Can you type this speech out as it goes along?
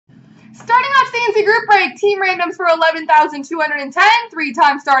Starting off C&C group break, team randoms for 11,210. 3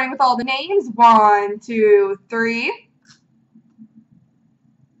 times starting with all the names. 1, 2, 3.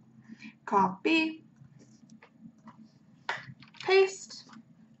 Copy. Paste.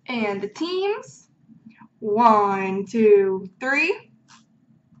 And the teams. 1, 2, 3.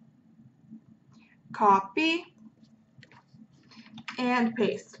 Copy. And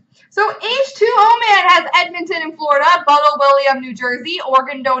paste. So H2O Man has Edmonton in Florida, Buttle William, New Jersey,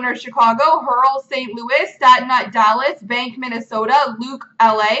 Organ Donor Chicago, Hurl St. Louis, Stat Nut Dallas, Bank Minnesota, Luke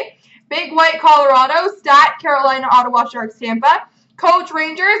LA, Big White Colorado, Stat Carolina Ottawa Sharks Tampa, Coach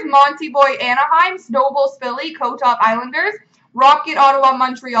Rangers, Monty Boy Anaheim, Snowballs Philly, Kotov Islanders, Rocket Ottawa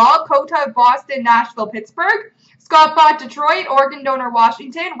Montreal, Kotov Boston Nashville Pittsburgh, Scott Bott Detroit, Organ Donor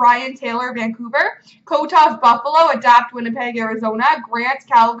Washington, Ryan Taylor Vancouver, Kotov Buffalo, Adapt Winnipeg Arizona, Grant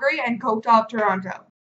Calgary, and Kotov Toronto.